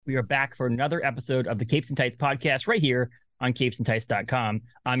We are back for another episode of the Capes and Tights podcast right here on capesandtights.com.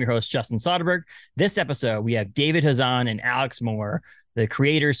 I'm your host, Justin Soderberg. This episode, we have David Hazan and Alex Moore, the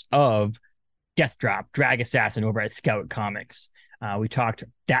creators of Death Drop, Drag Assassin over at Scout Comics. We talked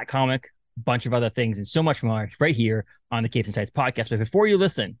that comic, a bunch of other things, and so much more right here on the Capes and Tights podcast. But before you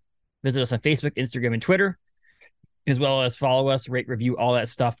listen, visit us on Facebook, Instagram, and Twitter, as well as follow us, rate, review, all that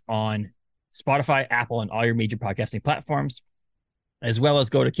stuff on Spotify, Apple, and all your major podcasting platforms, as well as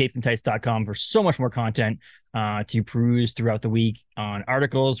go to capesandtights.com for so much more content to peruse throughout the week on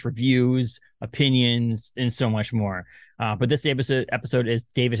articles, reviews, opinions, and so much more. But this episode is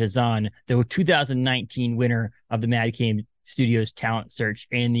David Hazan, the 2019 winner of the Mad Game Studios Talent Search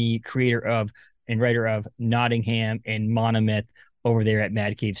and the creator of and writer of Nottingham and Monomyth over there at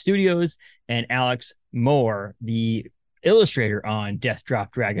Mad Cave Studios, and Alex Moore, the illustrator on Death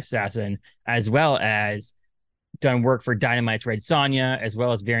Drop, Drag Assassin, as well as done work for Dynamite's Red Sonja, as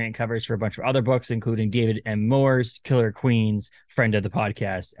well as variant covers for a bunch of other books, including David M. Moore's Killer Queens, friend of the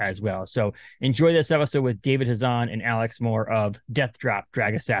podcast as well. So enjoy this episode with David Hazan and Alex Moore of Death Drop,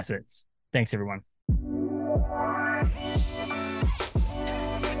 Drag Assassins. Thanks, everyone.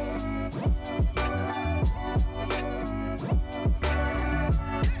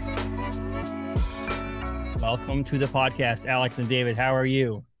 Welcome to the podcast, Alex and David. How are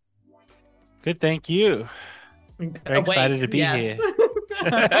you? Good, thank you. Very excited to be here.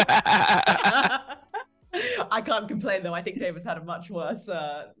 I can't complain though. I think David's had a much worse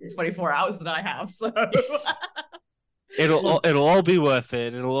 24 hours than I have. So it'll all be worth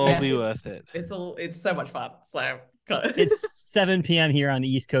it. It'll all be worth it. It's so much fun. So it's 7 p.m. here on the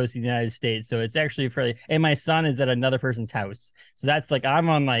East Coast of the United States, so it's actually fairly. And my son is at another person's house, so that's like I'm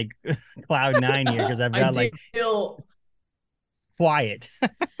on like cloud 9 here because I've got like quiet.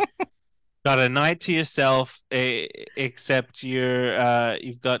 Got a night to yourself, except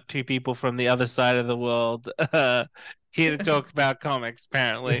you've got two people from the other side of the world here to talk about comics,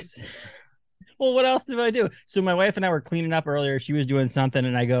 apparently. Yes. Well, what else did I do? So my wife and I were cleaning up earlier. She was doing something,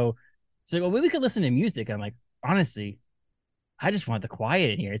 and I go, she's like, well, maybe we could listen to music. I'm like, honestly, I just want the quiet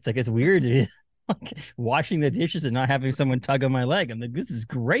in here. It's like, it's weird to be like washing the dishes and not having someone tug on my leg. I'm like, this is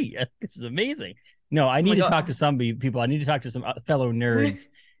great. This is amazing. No, I need to talk to some people. I need to talk to some fellow nerds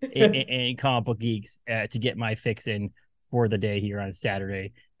and comic book geeks to get my fix in for the day here on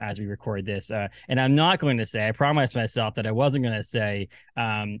Saturday as we record this. And I'm not going to say, I promised myself that I wasn't going to say,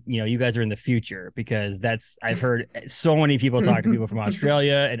 you guys are in the future, because I've heard so many people talk to people from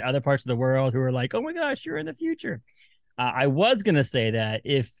Australia and other parts of the world who are like, oh my gosh, you're in the future. I was going to say that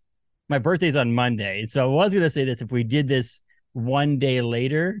if my birthday's on Monday, so I was going to say this if we did this one day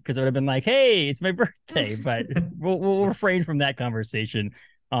later, because I would have been like, hey, it's my birthday, but we'll refrain from that conversation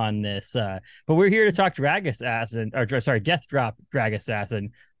on this. But we're here to talk Death Drop, Drag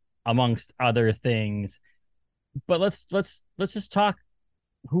Assassin, amongst other things. But let's just talk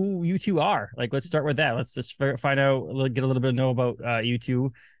who you two are. Like, let's start with that. Let's just find out, get a little bit know about you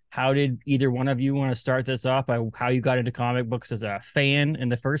two. How did either one of you want to start this off? How you got into comic books as a fan in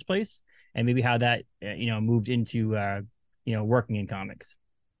the first place, and maybe how that moved into working in comics.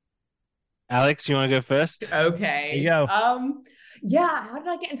 Alex, you want to go first? Okay. There you go. Yeah, how did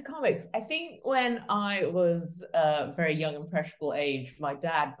I get into comics? I think when I was a very young, impressionable age, my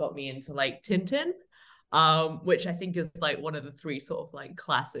dad got me into like Tintin, which I think is like one of the three sort of like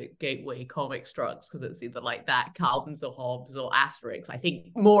classic gateway comic structs, because it's either like that, Calvins or Hobbes or Asterix. I think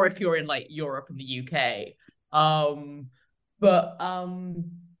more if you're in like Europe and the UK.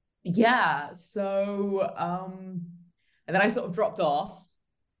 Yeah, so and then I sort of dropped off.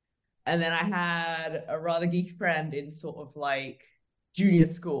 And then I had a rather geeky friend in sort of like junior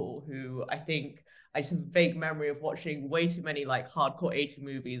school who I think I just have a vague memory of watching way too many like hardcore 80s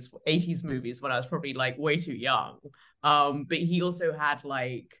movies when I was probably like way too young. But he also had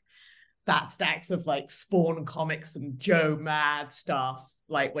like fat stacks of like Spawn comics and Joe Mad stuff,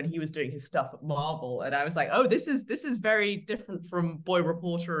 like when he was doing his stuff at Marvel. And I was like, oh, this is very different from Boy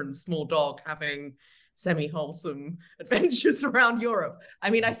Reporter and Small Dog having semi-wholesome adventures around Europe. I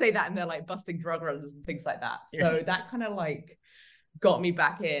mean, I say that and they're like busting drug runners and things like that. Yes. So that kind of like got me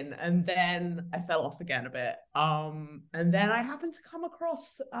back in, and then I fell off again a bit. And then I happened to come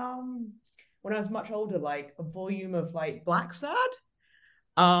across when I was much older, like a volume of like Black Sad.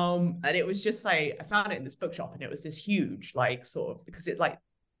 And it was just like, I found it in this bookshop, and it was this huge, like sort of, because it like,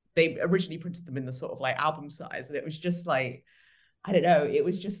 they originally printed them in the sort of like album size, and it was just like, I don't know, it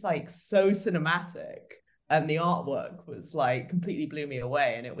was just like so cinematic, and the artwork was like completely blew me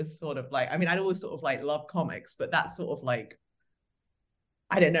away. And it was sort of like, I mean, I'd always sort of like loved comics, but that sort of like,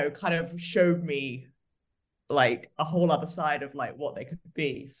 I don't know, kind of showed me like a whole other side of like what they could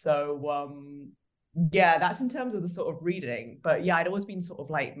be. So yeah, that's in terms of the sort of reading. But yeah, I'd always been sort of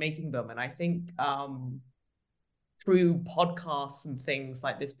like making them. And I think through podcasts and things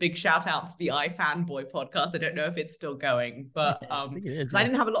like this, big shout out to the iFanboy podcast. I don't know if it's still going, but I think it is, because I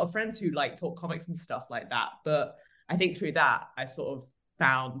didn't have a lot of friends who like talk comics and stuff like that. But I think through that, I sort of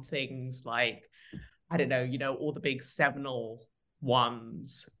found things like, I don't know, all the big seminal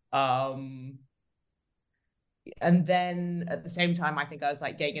ones. And then at the same time, I think I was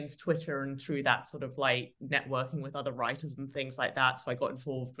like getting into Twitter, and through that sort of like networking with other writers and things like that. So I got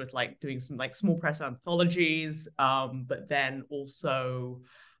involved with like doing some like small press anthologies, but then also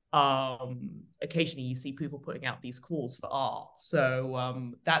occasionally you see people putting out these calls for art.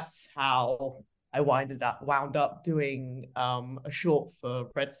 So that's how I wound up doing a short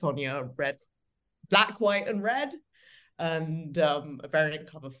for Red Sonja, Red, Black, White, and Red, and a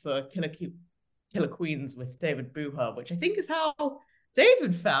variant cover for Killer Queens with David Booher, which I think is how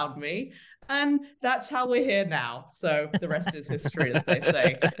David found me. And that's how we're here now. So the rest is history, as they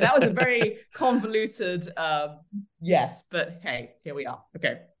say. That was a very convoluted yes, but hey, here we are.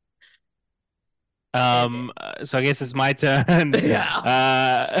 Okay. So I guess it's my turn. Yeah.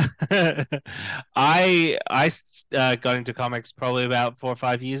 I got into comics probably about 4 or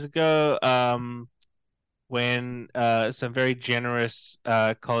 5 years ago. When some very generous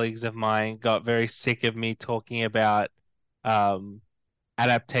colleagues of mine got very sick of me talking about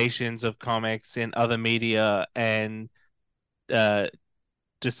adaptations of comics in other media, and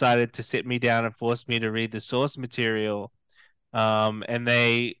decided to sit me down and force me to read the source material. And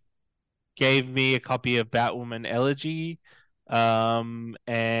they gave me a copy of Batwoman Elegy, and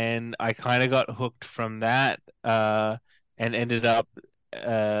I kind of got hooked from that, and ended up,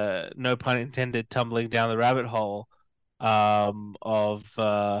 no pun intended, tumbling down the rabbit hole of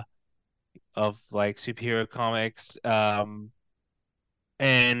like superhero comics, and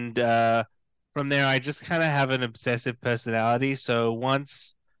from there I just kind of have an obsessive personality. So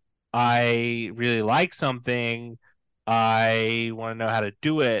once I really like something, I want to know how to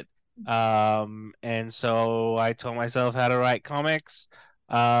do it. And so I taught myself how to write comics.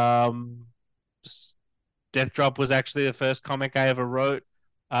 Um, Death Drop was actually the first comic I ever wrote.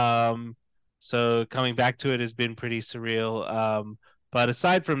 Um, so coming back to it has been pretty surreal. But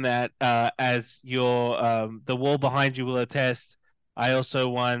aside from that, as the wall behind you will attest, I also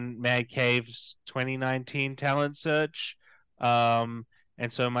won Mad Cave's 2019 talent search. And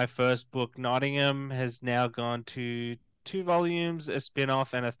so my first book, Nottingham, has now gone to 2 volumes, a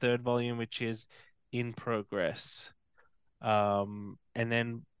spin-off, and a third volume, which is in progress. And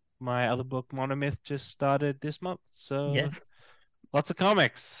then my other book, Monomyth, just started this month. So Yes. lots of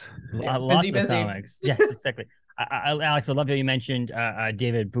comics. Yeah, Lots of busy. comics. Yes, exactly. Alex, I love how you mentioned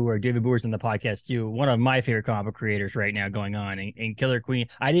David Booher. David Booher's on the podcast too. One of my favorite comic book creators right now going on in Killer Queen.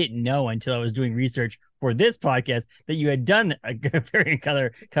 I didn't know until I was doing research for this podcast that you had done a variant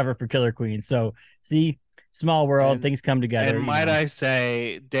color cover for Killer Queen. So see, small world, things come together. And might I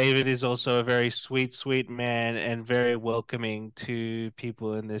say, David is also a very sweet, sweet man, and very welcoming to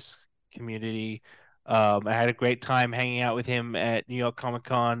people in this community. I had a great time hanging out with him at New York Comic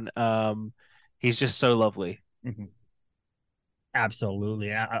Con. He's just so lovely. Mm-hmm.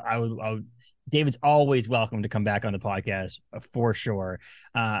 Absolutely. I would. David's always welcome to come back on the podcast for sure.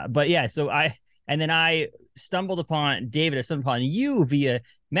 But yeah, so I stumbled upon David. I stumbled upon you via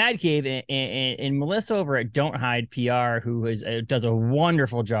Mad Cave and Melissa over at Don't Hide PR, who does a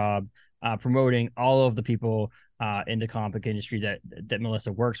wonderful job promoting all of the people in the comic industry that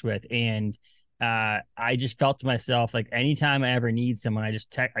Melissa works with. And I just felt to myself, like, anytime I ever need someone, I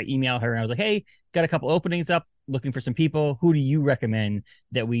email her and I was like, hey, got a couple openings up, looking for some people. Who do you recommend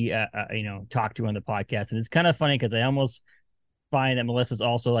that we talk to on the podcast? And it's kind of funny because I almost find that Melissa's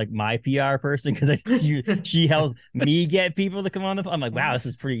also like my PR person, because she helps me get people to come on the. I'm like, wow, this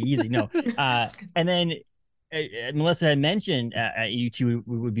is pretty easy. No, and then Melissa had mentioned you two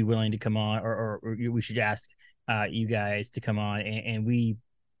would be willing to come on, or we should ask you guys to come on, and we.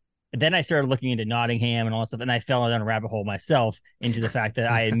 Then I started looking into Nottingham and all that stuff, and I fell down a rabbit hole myself into the fact that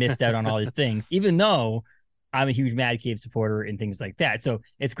I had missed out on all these things, even though I'm a huge Mad Cave supporter and things like that. So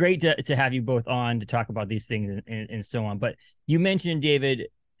it's great to have you both on to talk about these things and so on. But you mentioned, David,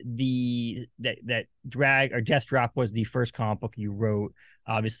 that Drag or Death Drop was the first comic book you wrote.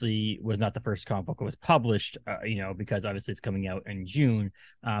 Obviously, was not the first comic book that was published, because obviously it's coming out in June.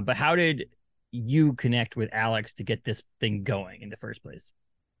 But how did you connect with Alex to get this thing going in the first place?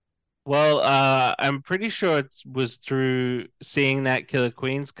 Well, I'm pretty sure it was through seeing that Killer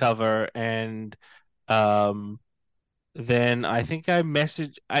Queens cover, and then I think I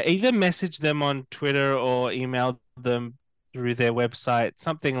either messaged them on Twitter or emailed them through their website,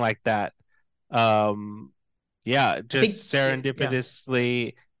 something like that. Um, yeah, I think, just yeah.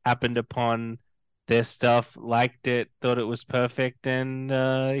 serendipitously happened upon their stuff, liked it, thought it was perfect, and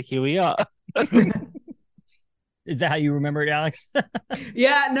here we are. Is that how you remember it, Alex?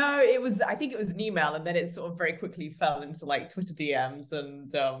 Yeah, no, it was, I think it was an email, and then it sort of very quickly fell into like Twitter DMs.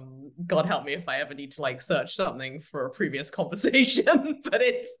 And God help me if I ever need to like search something for a previous conversation, but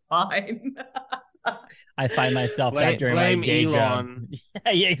it's fine. I find myself that during my Blame day job. Elon.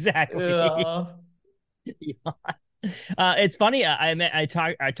 Yeah, exactly. It's funny. I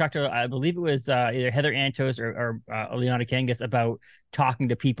talked to, I believe it was either Heather Antos or Liana Kangas about talking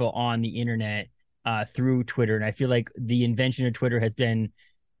to people on the internet through Twitter, and I feel like the invention of Twitter has been,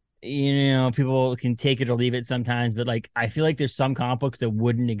 people can take it or leave it sometimes, but like I feel like there's some comic books that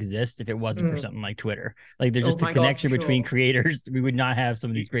wouldn't exist if it wasn't for something like Twitter. Like there's Oh just a my God, for connection between sure. creators. We would not have some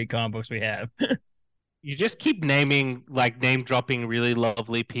of You, these great comic books we have. you just keep name dropping really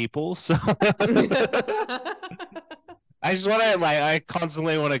lovely people. So I just want to I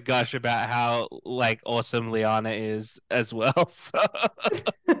constantly want to gush about how like awesome Liana is as well. So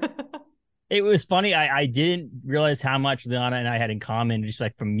It was funny. I didn't realize how much Liana and I had in common, just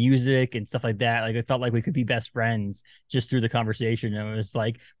like from music and stuff like that. Like it felt like we could be best friends just through the conversation. And it was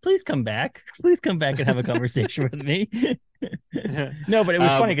like, please come back, please come back and have a conversation with me. No, but it was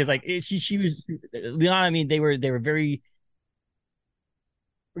funny um because like she was Liana. I mean, they were very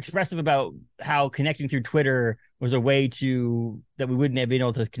expressive about how connecting through Twitter was a way to that we wouldn't have been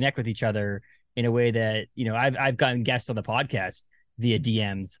able to connect with each other in a way that I've gotten guests on the podcast via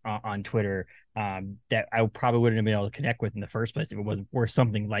DMs on Twitter that I probably wouldn't have been able to connect with in the first place if it wasn't for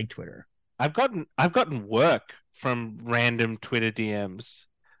something like Twitter. I've gotten work from random Twitter DMs.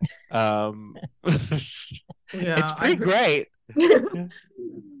 Um it's Yeah, pretty great, I'm pretty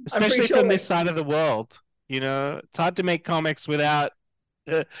especially sure from this like side of the world. It's hard to make comics without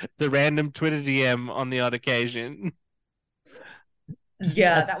the random Twitter DM on the odd occasion.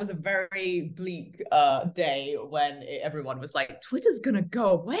 yeah, That's that was a very bleak day when everyone was like, Twitter's gonna go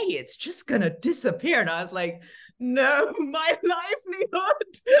away, it's just gonna disappear. And I was like, no, my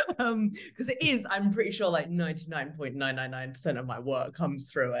livelihood. Because it is, I'm pretty sure like 99.999% of my work comes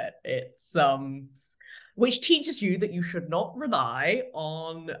through it. It's which teaches you that you should not rely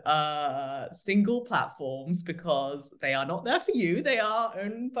on single platforms because they are not there for you. They are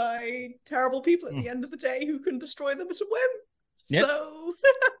owned by terrible people at the end of the day who can destroy them at a whim. yep. So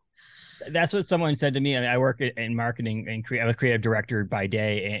That's what someone said to me. I mean, I work in marketing and I'm a creative director by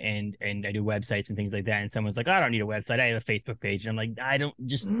day, and I do websites and things like that. And someone's like, oh, I don't need a website. I have a Facebook page. And I'm like, I don't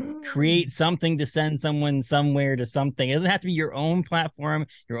just create something to send someone somewhere to something. It doesn't have to be your own platform,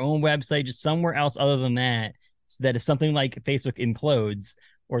 your own website, just somewhere else other than that. So that if something like Facebook implodes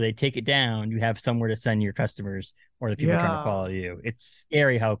or they take it down, you have somewhere to send your customers or the people trying to follow yeah, you. It's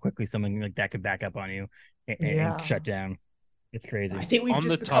scary how quickly something like that could back up on you and yeah. shut down. It's I crazy. think we've On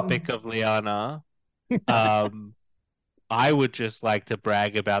the just topic become of Liana, um, I would just like to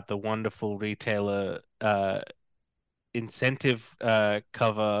brag about the wonderful retailer incentive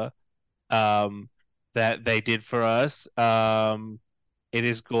cover um, that they did for us. It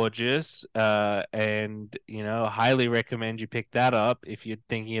is gorgeous, and highly recommend you pick that up if you're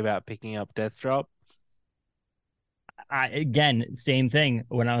thinking about picking up Death Drop. Again, same thing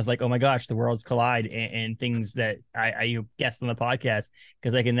when I was like, oh my gosh, the worlds collide, and things that I guessed on the podcast,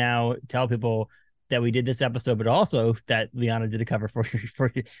 because I can now tell people that we did this episode, but also that Liana did a cover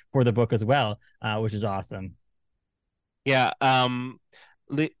for the book as well, which is awesome. Yeah, Liana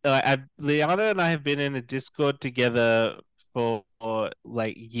and I have been in a Discord together for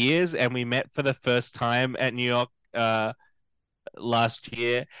like years, and we met for the first time at New York last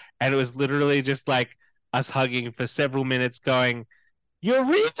year, and it was literally just like us hugging for several minutes, going, "You're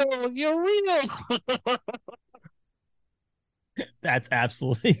real, you're real." That's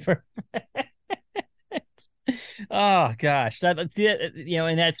absolutely perfect. Oh gosh, that's it.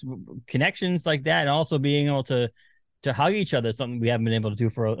 And that's connections like that, and also being able to hug each other, something we haven't been able to do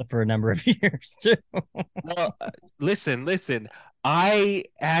for a number of years too. Well, listen. I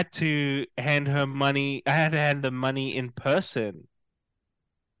had to hand her money. I had to hand the money in person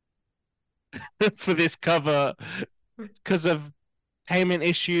for this cover because of payment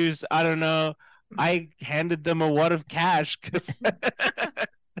issues. I don't know. I handed them a wad of cash because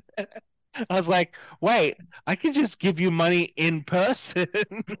I was like, wait, I can just give you money in person.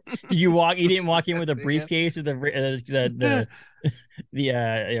 Did you walk? You didn't walk in with a Again. briefcase or the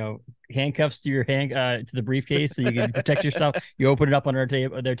handcuffs to your hand to the briefcase so you can protect yourself. You open it up on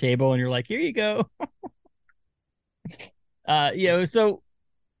their table, and you're like, "Here you go." So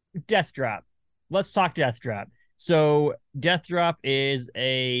Death Drop. Let's talk Death Drop. So Death Drop is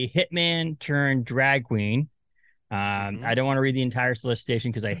a hitman turned drag queen. I don't want to read the entire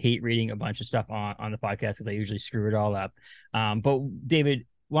solicitation because I hate reading a bunch of stuff on the podcast because I usually screw it all up. But David,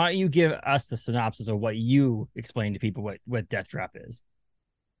 why don't you give us the synopsis of what you explain to people what Death Drop is?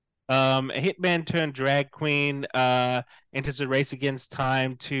 A hitman turned drag queen enters a race against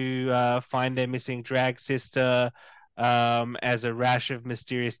time to find their missing drag sister as a rash of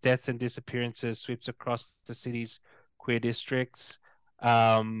mysterious deaths and disappearances sweeps across the city's queer districts.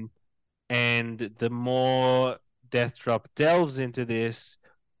 And the more Death Drop delves into this,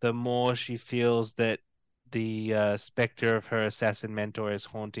 the more she feels that the specter of her assassin mentor is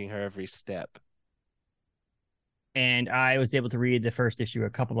haunting her every step. And I was able to read the first issue a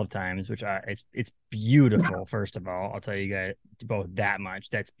couple of times, which it's beautiful. First of all, I'll tell you guys both that much.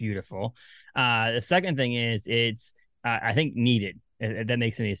 That's beautiful. The second thing is it's I think needed. If that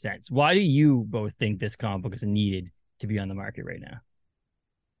makes any sense. Why do you both think this comic book is needed to be on the market right now?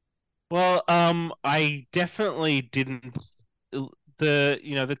 Well, I definitely didn't.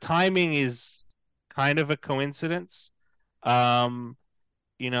 The timing is kind of a coincidence. Um,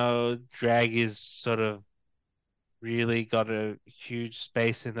 drag is sort of really got a huge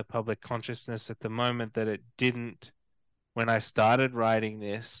space in the public consciousness at the moment that it didn't when I started writing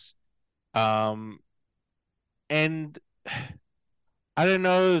this. And I don't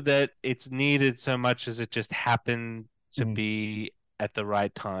know that it's needed so much as it just happened to be at the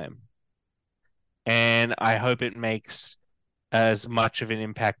right time. And I hope it makes as much of an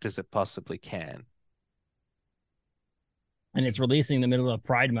impact as it possibly can. And it's releasing in the middle of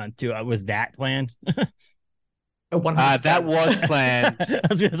Pride Month too. Was that planned? 100%. That was planned. I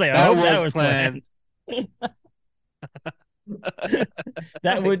was gonna say, I That hope was that was planned.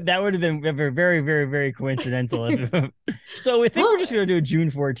 That would have been very, very, very, very coincidental. So we think we're just gonna do June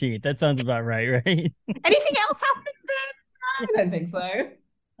 14th. That sounds about right, right? Anything else happening then? I don't think so.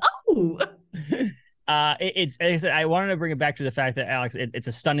 Oh. It's like I said, I wanted to bring it back to the fact that Alex, it's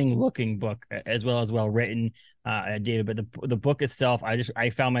a stunning looking book as well written, David. But the book itself, I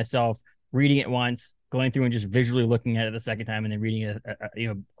found myself reading it once, going through and just visually looking at it the second time, and then reading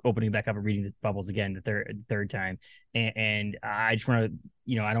it, opening it back up and reading the bubbles again the third time. And I just want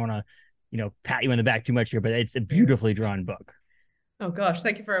to, I don't want to, pat you on the back too much here, but it's a beautifully drawn book. Oh gosh,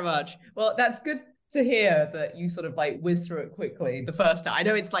 thank you very much. Well, that's good to hear that you sort of like whiz through it quickly the first time. I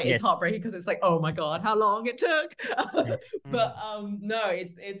know it's like it's heartbreaking because it's like, oh my god, how long it took. But no,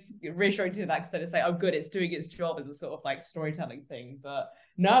 it's reassuring to hear that, because then it's like, oh good, it's doing its job as a sort of like storytelling thing. But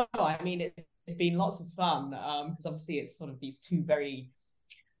no, I mean it's been lots of fun, because obviously it's sort of these two very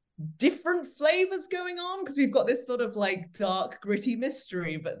different flavors going on, because we've got this sort of like dark gritty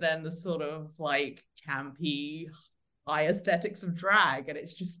mystery, but then the sort of like campy high aesthetics of drag, and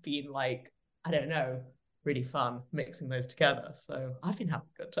it's just been like, I don't know, really fun mixing those together. So I've been having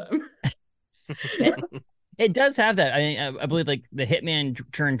a good time. It does have that. I believe like the hitman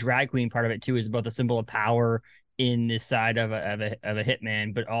turned drag queen part of it too is both a symbol of power in this side of a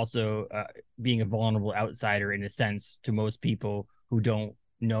hitman, but also being a vulnerable outsider in a sense to most people who don't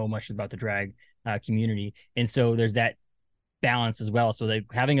know much about the drag community. And so there's that balance as well. So like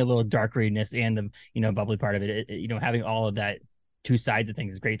having a little dark grittiness and the bubbly part of it, having all of that two sides of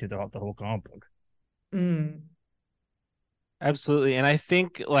things is great through the whole comic book. Absolutely. And I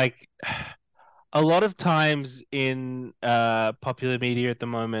think like a lot of times in popular media at the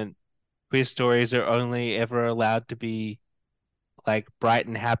moment, queer stories are only ever allowed to be like bright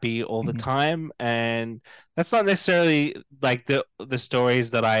and happy all the time, and that's not necessarily like the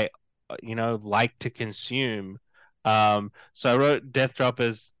stories that I like to consume. So I wrote Death Drop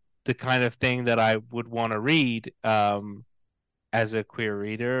as the kind of thing that I would want to read as a queer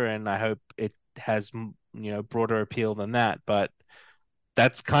reader, and I hope it has broader appeal than that. But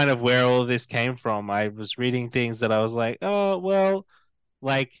that's kind of where all of this came from. I was reading things that I was like, oh well,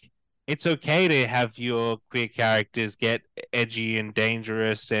 like it's okay to have your queer characters get edgy and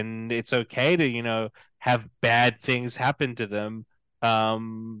dangerous, and it's okay to have bad things happen to them,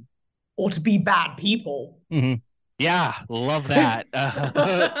 or to be bad people. Yeah, love that.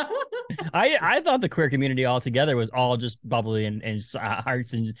 I thought the queer community altogether was all just bubbly and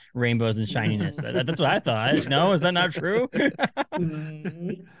hearts and rainbows and shininess. That's what I thought. No, is that not true?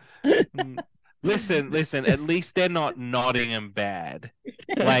 Listen, at least they're not Nottingham bad.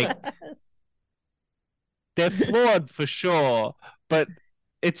 Like they're flawed for sure, but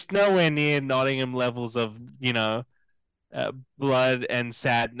it's nowhere near Nottingham levels of blood and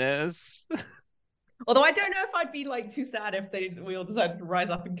sadness. Although I don't know if I'd be like too sad if we all decided to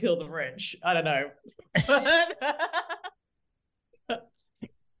rise up and kill the rich. I don't know.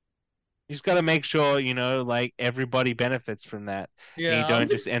 just got to make sure, like everybody benefits from that, and you Yeah.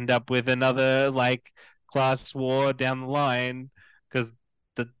 don't just end up with another like class war down the line, because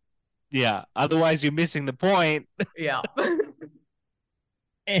the yeah, otherwise you're missing the point. Yeah.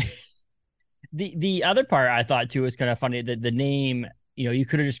 The other part I thought too was kind of funny that the name, you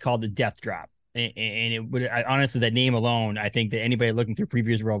could have just called it Death Drop. And it would honestly, that name alone, I think that anybody looking through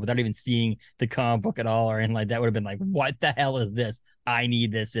Previews World without even seeing the comic book at all or anything like that would have been like, what the hell is this? I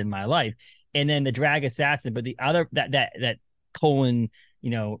need this in my life. And then the Drag Assassin, but the other that colon,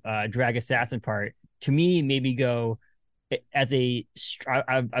 Drag Assassin part to me maybe go as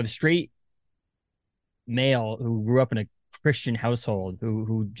I'm straight male who grew up in a Christian household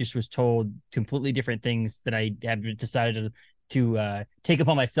who just was told completely different things that I have decided to take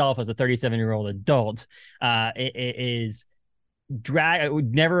upon myself as a 37-year-old adult. It is drag. I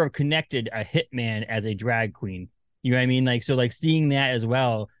would never have connected a hitman as a drag queen. You know what I mean? Like, so like seeing that as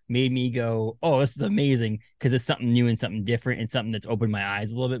well made me go, oh, this is amazing, because it's something new and something different and something that's opened my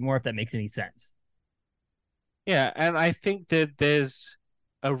eyes a little bit more, if that makes any sense. Yeah, and I think that there's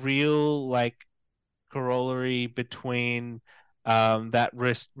a real like corollary between that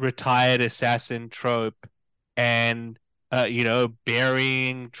retired assassin trope and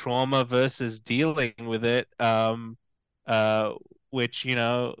burying trauma versus dealing with it, uh, which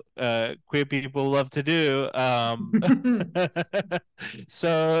queer people love to do.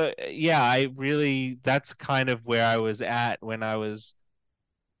 So yeah, that's kind of where I was at when I was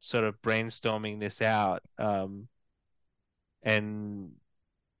sort of brainstorming this out. And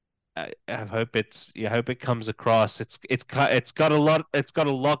I hope I hope it comes across. It's got a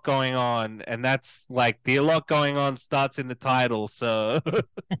lot going on, and that's like the a lot going on starts in the title. So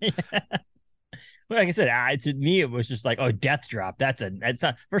Well, like I said, to me, it was just like, oh, Death Drop. That's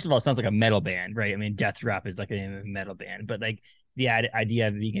not, first of all, it sounds like a metal band, right? I mean, Death Drop is like a metal band, but like the idea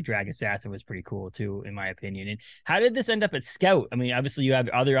of being a drag assassin was pretty cool too, in my opinion. And how did this end up at Scout? I mean, obviously you have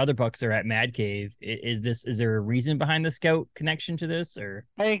other books that are at Mad Cave. Is there a reason behind the Scout connection to this, or?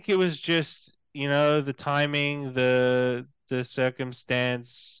 I think it was just the timing, the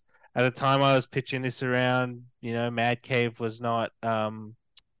circumstance. At the time I was pitching this around, Mad Cave was not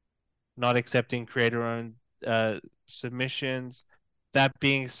accepting creator-owned submissions. That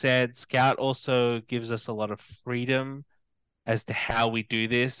being said, Scout also gives us a lot of freedom as to how we do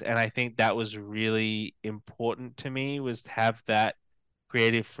this, and I think that was really important to me, was to have that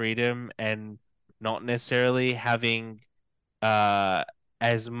creative freedom and not necessarily having uh,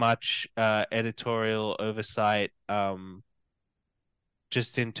 as much editorial oversight,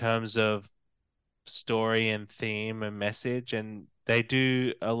 just in terms of story and theme and message. And they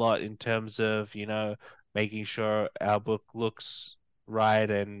do a lot in terms of, making sure our book looks right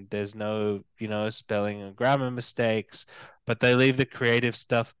and there's no, spelling and grammar mistakes, but they leave the creative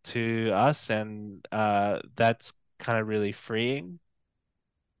stuff to us, and that's kind of really freeing.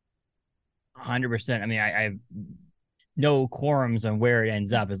 100%. I mean, I have no quorums on where it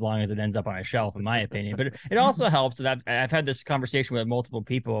ends up as long as it ends up on a shelf, in my opinion. But it also helps that I've had this conversation with multiple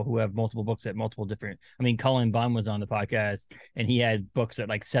people who have multiple books at multiple different. I mean, Cullen Bunn was on the podcast and he had books at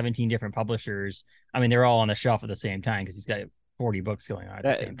like 17 different publishers. I mean, they're all on the shelf at the same time because he's got 40 books going on at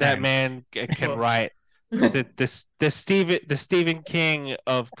the same That time. man can write. The Stephen King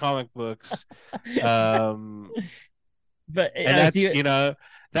of comic books. Um, But and I see it.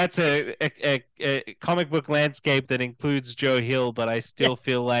 that's a comic book landscape that includes Joe Hill, but I Yeah. still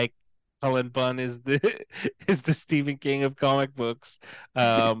feel like Cullen Bunn is the is the Stephen King of comic books.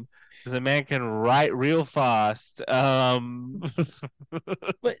 Because a man can write real fast. But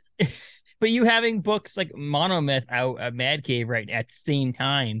but you having books like Monomyth out at Mad Cave right at the same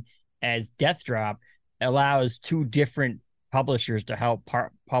time as Death Drop allows two different publishers to help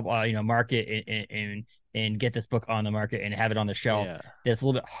market and get this book on the market and have it on the shelf. Yeah. That's a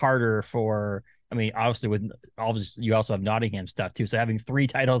little bit harder for. I mean, obviously you also have Nottingham stuff too. So having three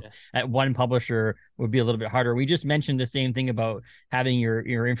titles at one publisher would be a little bit harder. We just mentioned the same thing about having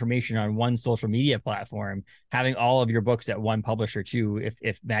your information on one social media platform, having all of your books at one publisher too.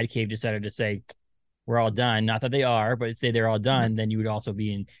 If Mad Cave decided to say we're all done, not that they are, but say they're all done, then you would also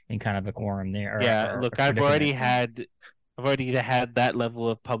be in kind of a quorum there. Yeah, Or a look, predicament. I've already had that level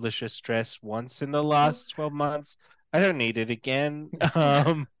of publisher stress once in the last 12 months. I don't need it again.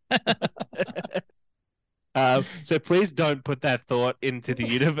 So please don't put that thought into the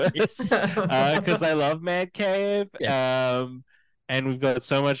universe, because I love Mad Cave. Yes. And we've got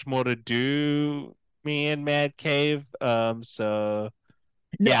so much more to do, me and Mad Cave. So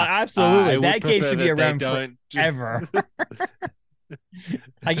No, yeah, absolutely. I would Mad Cave prefer should be that they around don't just. forever.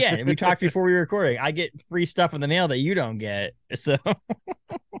 Again, we talked before we were recording. I get free stuff in the mail that you don't get. So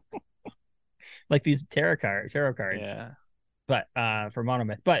like these tarot cards. Yeah. But for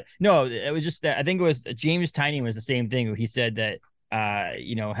monomyth. But no, it was just that I think it was James Tiny was the same thing. He said that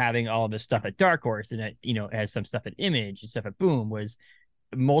having all of this stuff at Dark Horse and it has some stuff at Image and stuff at Boom was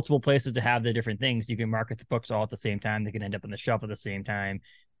multiple places to have the different things. You can market the books all at the same time. They can end up on the shelf at the same time,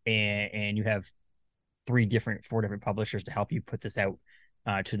 and you have 4 different publishers to help you put this out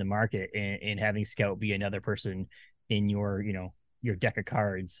to the market. And having Scout be another person in your your deck of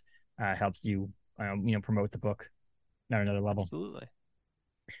cards helps you promote the book at another level. Absolutely.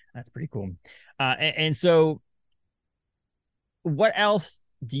 That's pretty cool. And so what else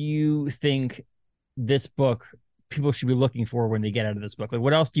do you think this book people should be looking for when they get out of this book? Like,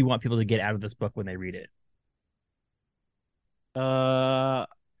 what else do you want people to get out of this book when they read it?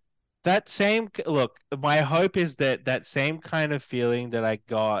 That same look. My hope is that same kind of feeling that I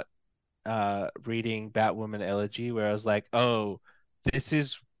got reading Batwoman Elegy, where I was like, oh, this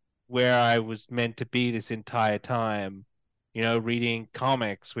is where I was meant to be this entire time, reading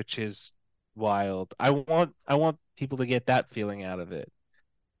comics, which is wild. I want people to get that feeling out of it.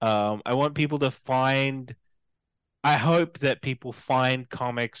 I want people to I hope that people find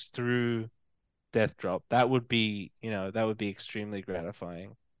comics through Death Drop. That would be extremely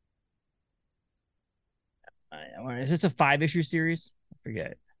gratifying. Is this a 5-issue series? I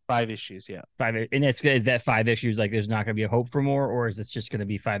forget. 5 issues, yeah. 5, and is that 5 issues like there's not going to be a hope for more, or is this just going to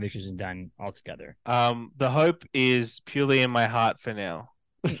be 5 issues and done altogether? The hope is purely in my heart for now.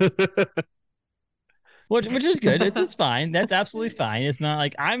 which is good. It's fine. That's absolutely fine. It's not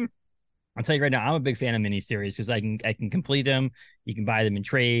like I'll tell you right now, I'm a big fan of miniseries because I can complete them. You can buy them in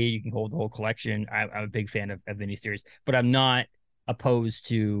trade. You can hold the whole collection. I'm a big fan of miniseries, but I'm not opposed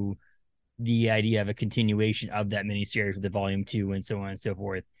to the idea of a continuation of that miniseries with the volume 2 and so on and so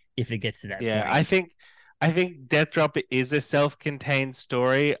forth if it gets to that point. I think Death Drop is a self-contained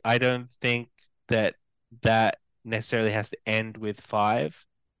story. I don't think that necessarily has to end with 5.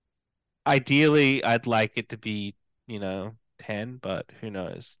 Ideally, I'd like it to be, 10, but who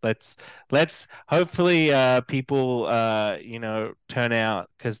knows? Let's hopefully people turn out,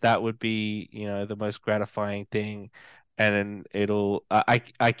 because that would be the most gratifying thing. And then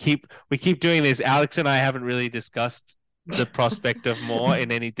we keep doing this. Alex and I haven't really discussed the prospect of more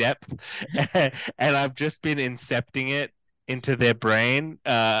in any depth, and I've just been incepting it into their brain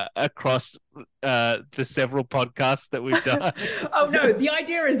across the several podcasts that we've done. Oh no, the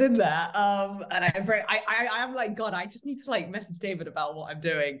idea is in there. And I'm like, God, I just need to like message David about what I'm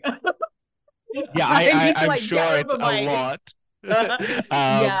doing. Yeah, I'm sure it's a lot.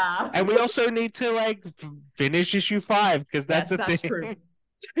 Yeah, and we also need to like finish issue 5 because that's thing. True.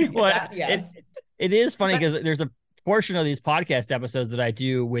 Well, yes, it is funny because there's a portion of these podcast episodes that I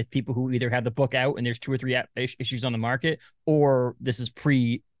do with people who either have the book out and there's 2 or 3 issues on the market, or this is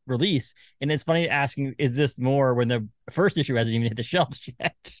pre-release. And it's funny asking, is this more when the first issue hasn't even hit the shelves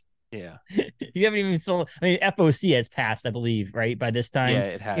yet? Yeah. You haven't even sold. I mean, FOC has passed, I believe, right? By this time. Yeah,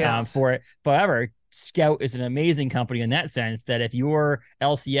 it has. For it. However, Scout is an amazing company in that sense that if your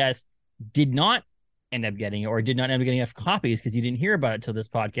LCS did not end up getting it or did not end up getting enough copies because you didn't hear about it till this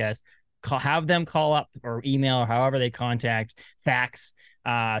podcast, have them call up or email or however they contact, fax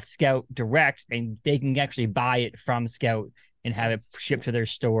Scout direct, and they can actually buy it from Scout and have it shipped to their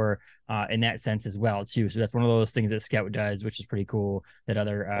store in that sense as well too. So that's one of those things that Scout does, which is pretty cool that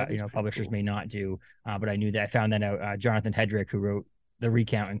other publishers may not do. But I knew that. I found that out. Jonathan Hedrick, who wrote The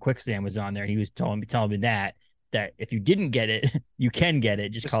Recount and Quicksand, was on there, and he was telling me that if you didn't get it, you can get it.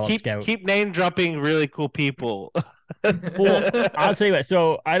 Just call up Scout. Keep name dropping really cool people. Well, I'll tell you what.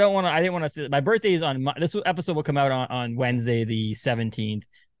 So I didn't want to say my birthday is on. This episode will come out on Wednesday, the 17th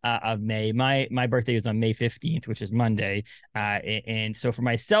of May. My birthday is on May 15th, which is Monday. And so for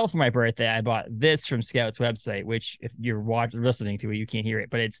myself, for my birthday, I bought this from Scout's website, which if you're listening to it, you can't hear it,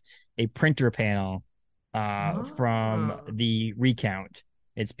 but it's a printer panel from the Recount.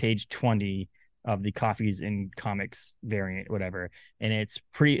 It's page 20 of the Coffees and Comics variant, whatever. And it's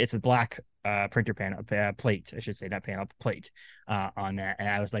a black printer panel, plate, I should say, not panel, plate on that. And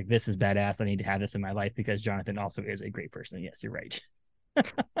I was like, this is badass. I need to have this in my life because Jonathan also is a great person. Yes, you're right. I'm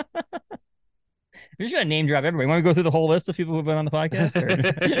just gonna name drop everybody. Want to go through the whole list of people who've been on the podcast?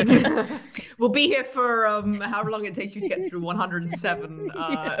 We'll be here for however long it takes you to get through 107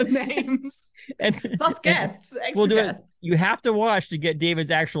 names, and plus guests. Extra guests. You have to watch to get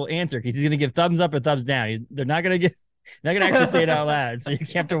David's actual answer because he's gonna give thumbs up or thumbs down. They're not gonna actually say it out loud, so you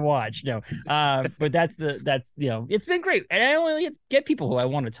have to watch. No, but that's it's been great, and I only get people who I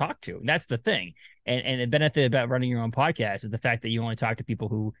want to talk to. That's the thing, and the benefit about running your own podcast is the fact that you only talk to people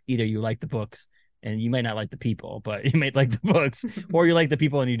who either you like the books and you might not like the people, but you might like the books, or you like the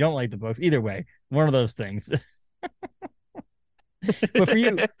people and you don't like the books. Either way, One of those things. But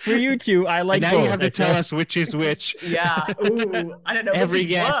for you two, I like and now both. you have to tell us which is which. Yeah. Ooh, I don't know Every which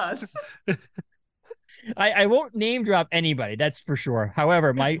is guest. worse. I won't name drop anybody, that's for sure.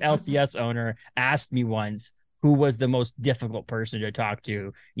 However, my LCS owner asked me once who was the most difficult person to talk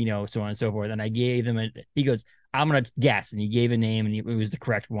to, so on and so forth. And I gave him he goes, I'm going to guess. And he gave a name and it was the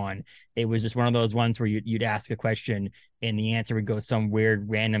correct one. It was just one of those ones where you'd ask a question and the answer would go some weird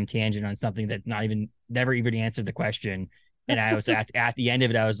random tangent on something that never even answered the question. And I was at the end of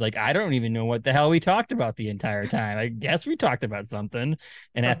it, I was like, I don't even know what the hell we talked about the entire time. I guess we talked about something.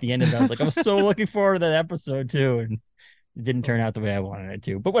 And at the end of it, I was like, I was so looking forward to that episode too. And it didn't turn out the way I wanted it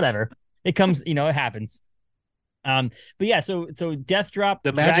to, but whatever. It comes, it happens. But yeah, so Death Drop.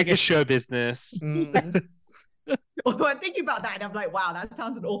 The magic is show business. Although I'm thinking about that and I'm like, wow, that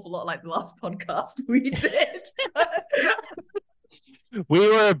sounds an awful lot like the last podcast we did. We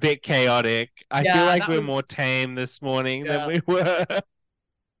were a bit chaotic. I feel like we're was... more tame this morning than we were.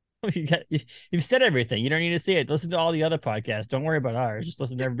 You've said everything. You don't need to see it. Listen to all the other podcasts. Don't worry about ours. Just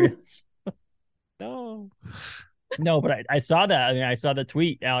listen to everybody else. No, but I saw that. I mean, I saw the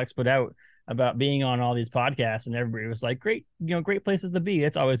tweet Alex put out about being on all these podcasts, and everybody was like, great, great places to be.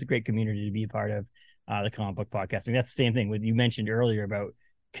 It's always a great community to be a part of, the comic book podcasting. That's the same thing with you mentioned earlier about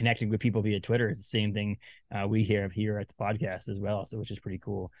connecting with people via Twitter. Is the same thing we have here at the podcast as well, so which is pretty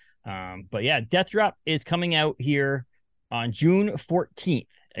cool. But yeah, Death Drop is coming out here on June 14th.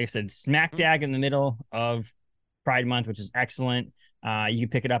 Like I said, smack dab in the middle of Pride Month, which is excellent. You can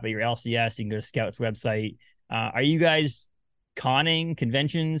pick it up at your LCS. You can go to Scout's website. Are you guys conning,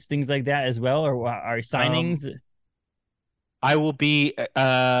 conventions, things like that as well, or are signings? I will be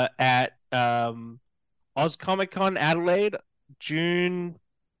at Oz Comic Con Adelaide, June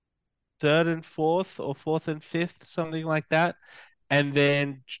 3rd and 4th, or 4th and 5th, something like that. And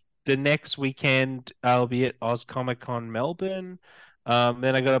then the next weekend, I'll be at Oz Comic Con Melbourne.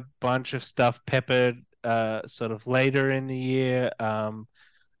 Then I got a bunch of stuff peppered sort of later in the year, and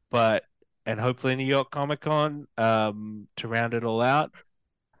hopefully New York Comic Con to round it all out.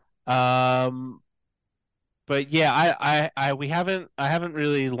 But yeah, I haven't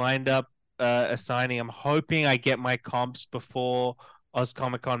really lined up a signing. I'm hoping I get my comps before Oz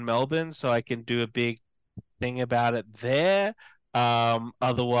Comic Con Melbourne so I can do a big thing about it there.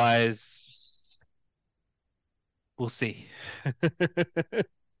 Otherwise, we'll see.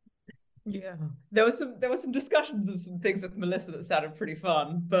 Yeah, there was some discussions of some things with Melissa that sounded pretty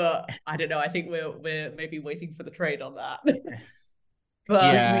fun, but I don't know. I think we're maybe waiting for the trade on that.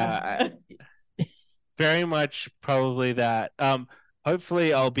 But yeah, very much probably that.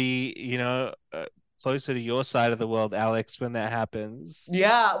 Hopefully I'll be closer to your side of the world, Alex, when that happens.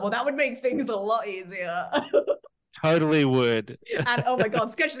 Yeah, well, that would make things a lot easier. Totally would. And oh my god,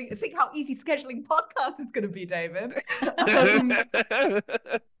 scheduling! Think how easy scheduling podcasts is going to be, David.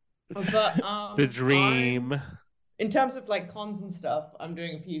 But the dream. In terms of like cons and stuff, I'm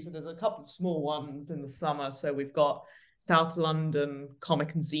doing a few. So there's a couple of small ones in the summer. So we've got South London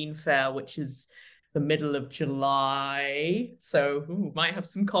Comic and Zine Fair, which is the middle of July. So might have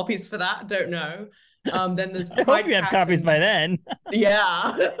some copies for that. Don't know. Then there's I hope you have copies by then.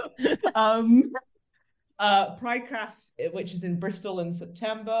 Yeah. Pridecraft, which is in Bristol in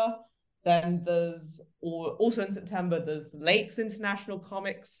September. Then there's also in September, there's Lakes International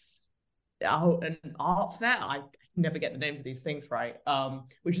Comics an art fair. I never get the names of these things right.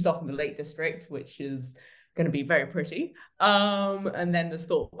 Which is off in the Lake District, which is going to be very pretty. And then there's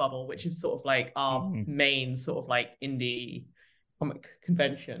Thought Bubble, which is sort of like our main sort of like indie comic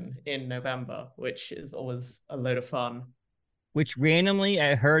convention in November, which is always a load of fun. Which randomly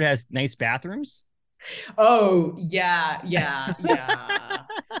I heard has nice bathrooms. Oh yeah. Yeah,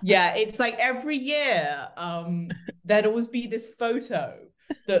 it's like every year there'd always be this photo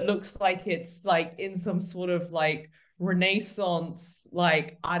that looks like it's like in some sort of like Renaissance,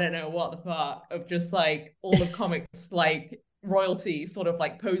 like I don't know what the fuck, of just like all of comics like royalty sort of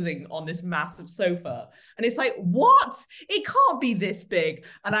like posing on this massive sofa, and it's like, what? It can't be this big.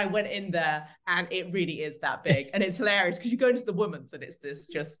 And I went in there and it really is that big, and it's hilarious because you go into the women's and it's this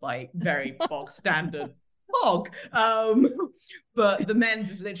just like very box standard bog, but the men's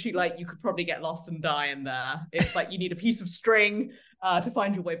is literally like you could probably get lost and die in there. It's like you need a piece of string to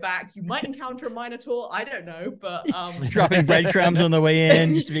find your way back. You might encounter a minotaur, I don't know, but dropping breadcrumbs on the way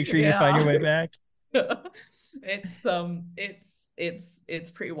in just to make sure you can find your way back.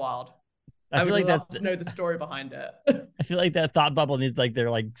 It's pretty wild. I feel like that's to know the story behind it. I feel like that Thought Bubble needs like their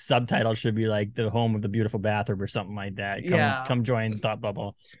like subtitle should be like the home of the beautiful bathroom or something like that. Come join Thought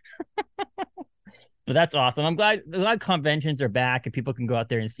Bubble. But that's awesome. I'm glad conventions are back and people can go out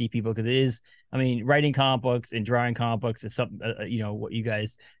there and see people, because it is, I mean, writing comic books and drawing comic books is something, what you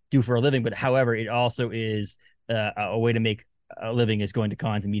guys do for a living. But however, it also is a way to make a living, is going to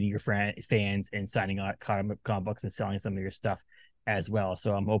cons and meeting your fans and signing out comic books and selling some of your stuff as well.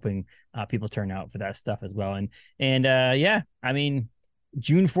 So I'm hoping people turn out for that stuff as well. And yeah, I mean,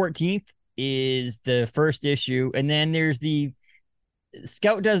 June 14th is the first issue, and then there's the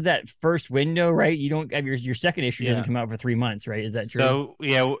Scout does that first window, right? You don't have your second issue doesn't come out for 3 months, right? Is that true? So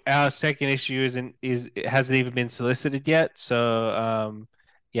yeah, our second issue it hasn't even been solicited yet. So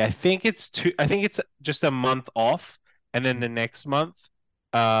yeah, I think it's just a month off, and then the next month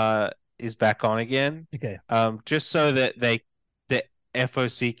is back on again. Okay. Just so that the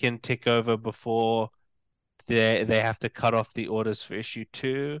FOC can tick over before they have to cut off the orders for issue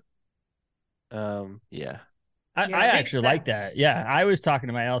 2. Yeah. I actually like that. Yeah, I was talking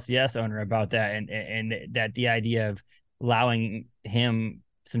to my LCS owner about that, and that the idea of allowing him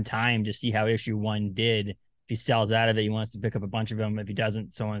some time to see how issue 1 did. If he sells out of it, he wants to pick up a bunch of them. If he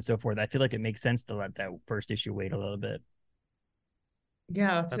doesn't, so on and so forth. I feel like it makes sense to let that first issue wait a little bit.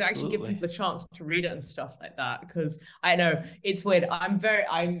 Yeah, to actually give people a chance to read it and stuff like that. Because I know it's weird.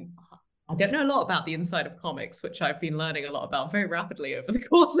 I don't know a lot about the inside of comics, which I've been learning a lot about very rapidly over the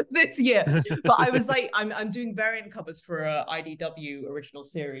course of this year. But I was like, I'm doing variant covers for a IDW original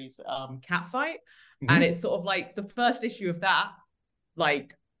series, Catfight, and it's sort of like the first issue of that,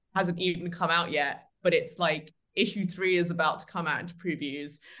 like, hasn't even come out yet, but it's like issue 3 is about to come out into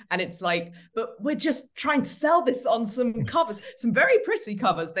previews, and it's like, but we're just trying to sell this on some covers, some very pretty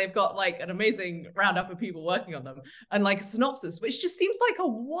covers. They've got like an amazing roundup of people working on them, and like a synopsis, which just seems like a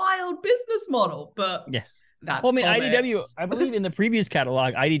wild business model. But yes, that's well, I mean, comics. IDW, I believe in the previews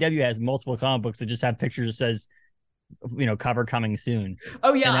catalog, IDW has multiple comic books that just have pictures that says, cover coming soon.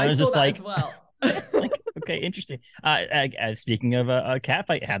 Oh yeah, I saw that like, as well. Like, okay, interesting. Speaking of a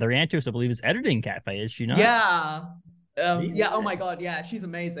Catfight, Heather Antos, I believe, is editing Catfight, is she not? Yeah. Yeah. Oh my god. Yeah, she's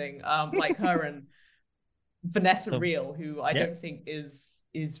amazing. Like her and Vanessa Reel, who I don't think is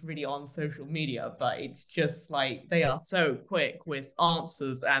really on social media, but it's just like they are so quick with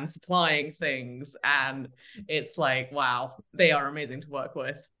answers and supplying things, and it's like, wow, they are amazing to work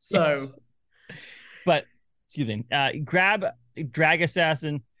with. So, yes. But excuse me, grab Drag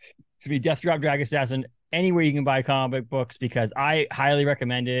Assassin. To be Death Drop Drag Assassin anywhere you can buy comic books, because I highly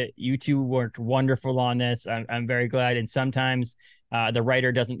recommend it. You two worked wonderful on this. I'm very glad. And sometimes the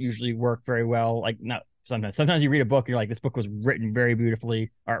writer doesn't usually work very well. Like, not sometimes. Sometimes you read a book and you're like, this book was written very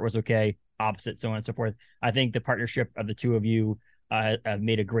beautifully. Art was okay. Opposite, so on and so forth. I think the partnership of the two of you have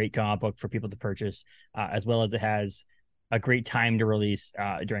made a great comic book for people to purchase, as well as it has a great time to release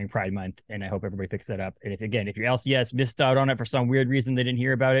during Pride Month, and I hope everybody picks that up. And if your LCS missed out on it for some weird reason, they didn't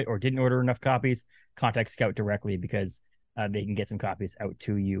hear about it or didn't order enough copies, contact Scout directly, because they can get some copies out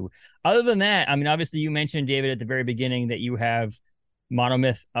to you. Other than that, I mean, obviously you mentioned, David, at the very beginning that you have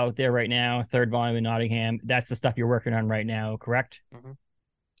Monomyth out there right now, 3rd volume in Nottingham. That's the stuff you're working on right now, correct? Mm-hmm.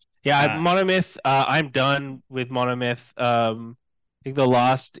 Yeah, Monomyth. I'm done with Monomyth. I think the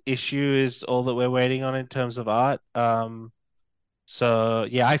last issue is all that we're waiting on in terms of art. So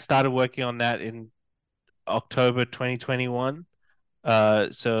yeah, I started working on that in October 2021.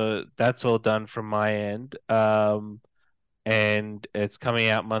 So that's all done from my end. And it's coming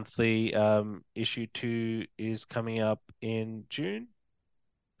out monthly. Issue 2 is coming up in June.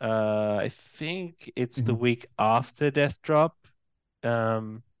 I think it's the week after Death Drop.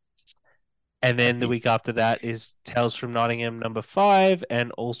 And then the week after that is Tales from Nottingham number 5,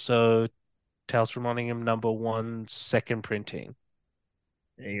 and also Tales from Nottingham number 1 second printing.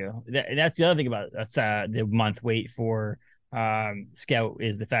 There you go. That's the other thing about the month wait for Scout,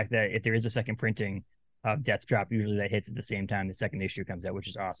 is the fact that if there is a second printing of Death Drop, usually that hits at the same time the second issue comes out, which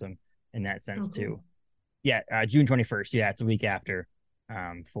is awesome in that sense too. Yeah, June 21st. Yeah, it's a week after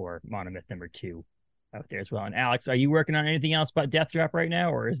for Monomyth number 2 out there as well. And Alex, are you working on anything else but Death Drop right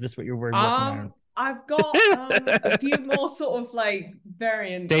now, or is this what you're working on? I've got a few more sort of like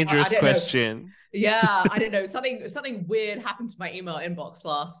variant. Dangerous question. Yeah, I don't know. Something weird happened to my email inbox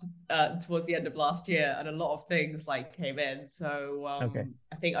towards the end of last year, and a lot of things like came in. So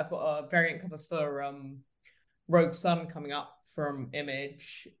I think I've got a variant cover for Rogue Sun coming up from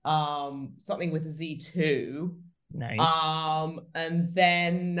Image. Something with Z2. Nice. And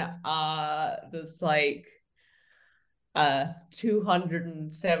then there's like a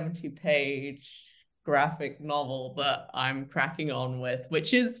 270 page graphic novel that I'm cracking on with,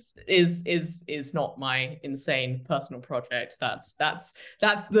 which is not my insane personal project. That's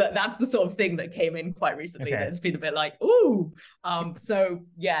the sort of thing that came in quite recently. Okay. That's been a bit like, ooh. So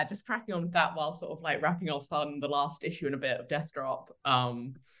yeah, just cracking on with that while sort of like wrapping off on the last issue and a bit of Death Drop.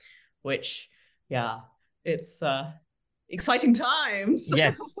 Which yeah, it's exciting times.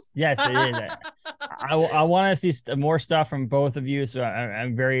 Yes, it is. I want to see more stuff from both of you, so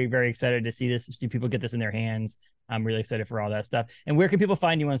I'm very, very excited to see people get this in their hands. I'm really excited for all that stuff. And where can people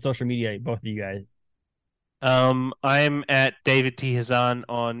find you on social media, both of you guys? I'm at David T. Hazan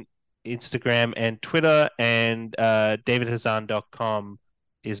on Instagram and Twitter, and davidhazan.com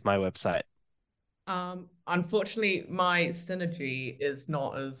is my website. Unfortunately, my synergy is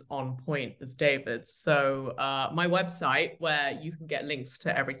not as on point as David's. So my website, where you can get links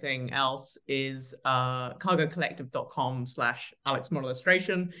to everything else, is cargocollective.com/Alex Moore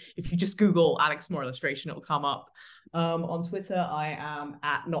Illustration. If you just Google Alex Moore Illustration, it'll come up. On Twitter, I am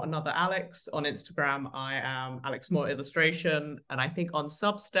at Not Another Alex. On Instagram, I am Alex Moore Illustration. And I think on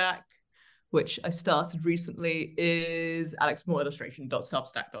Substack, which I started recently, is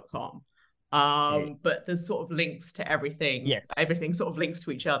alexmooreillustration.substack.com. But there's sort of links to everything. Yes. Everything sort of links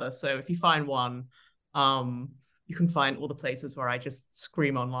to each other. So if you find one, you can find all the places where I just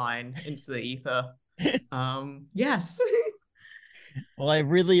scream online into the ether. Yes. Well, I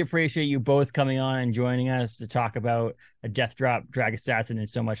really appreciate you both coming on and joining us to talk about a Death Drop, Drag Assassin, and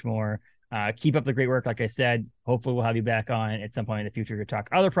so much more. Keep up the great work. Like I said, hopefully we'll have you back on at some point in the future to talk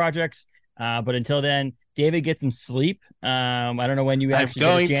other projects. But until then, David, get some sleep. I don't know when you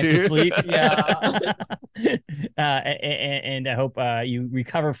actually get a chance to sleep. Yeah. And I hope you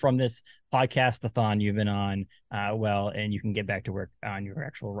recover from this podcast-a-thon you've been on well, and you can get back to work on your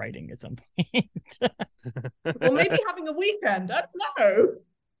actual writing at some point. Or maybe having a weekend. I don't know.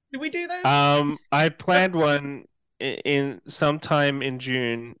 Did we do those? I planned one in sometime in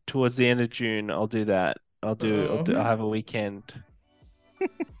June, towards the end of June. I'll do that. I'll have a weekend.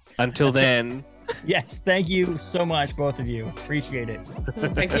 Until then. Yes, thank you so much, both of you. Appreciate it.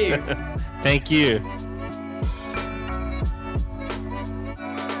 Thank you. Thank you.